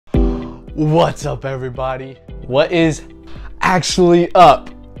What's up, everybody? What is actually up?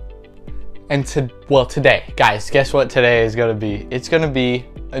 And today, guys, guess what today is gonna be? It's gonna be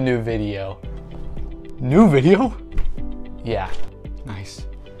a new video. New video? Yeah, nice.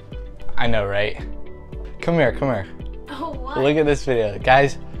 I know, right? Come here, come here. Oh, what? Look at this video.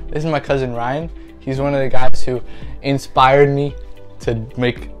 Guys, this is my cousin Ryan. He's one of the guys who inspired me to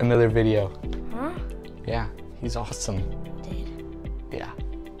make another video. Huh? Yeah, he's awesome. Dude. Yeah.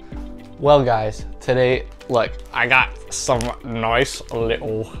 Well, guys, today, look, I got some nice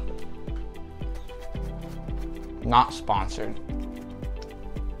little, not sponsored,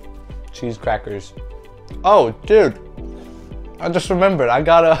 cheese crackers. Oh, dude, I just remembered, I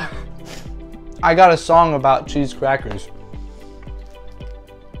got a song about cheese crackers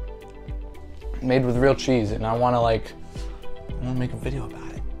made with real cheese, and I want to make a video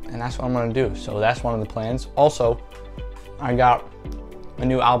about it, and that's what I'm gonna do. So that's one of the plans. Also, I got a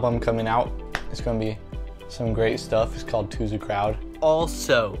new album coming out. It's gonna be some great stuff. It's called Two's a Crowd.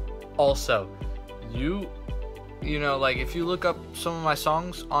 Also, you know, like if you look up some of my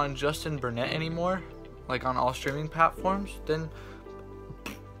songs on Justin Burnett anymore, like on all streaming platforms, then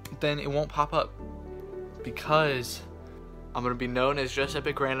it won't pop up because I'm gonna be known as Just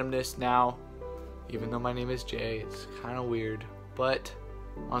Epic Randomness now, even though my name is Jay. It's kind of weird, but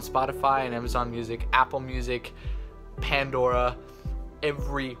on Spotify and Amazon Music, Apple Music, Pandora,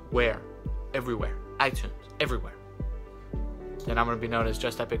 everywhere, iTunes, everywhere. Then I'm gonna be known as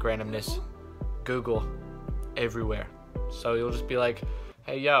Just Epic Randomness, Google, everywhere. So you'll just be like,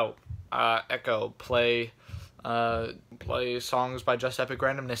 hey yo, Echo, play songs by Just Epic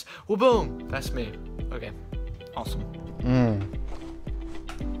Randomness. Well, boom, that's me. Okay, awesome.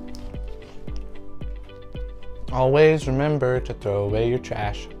 Always remember to throw away your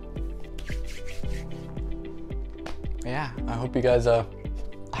trash. Yeah, I hope you guys, I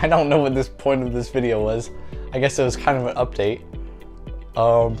don't know what this point of this video was. I guess it was kind of an update.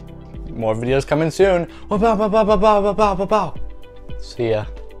 More videos coming soon. See ya.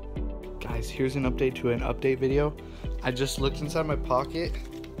 Guys, here's an update to an update video. I just looked inside my pocket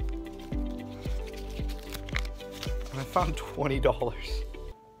and I found $20.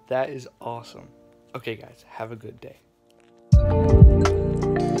 That is awesome. Okay guys, have a good day.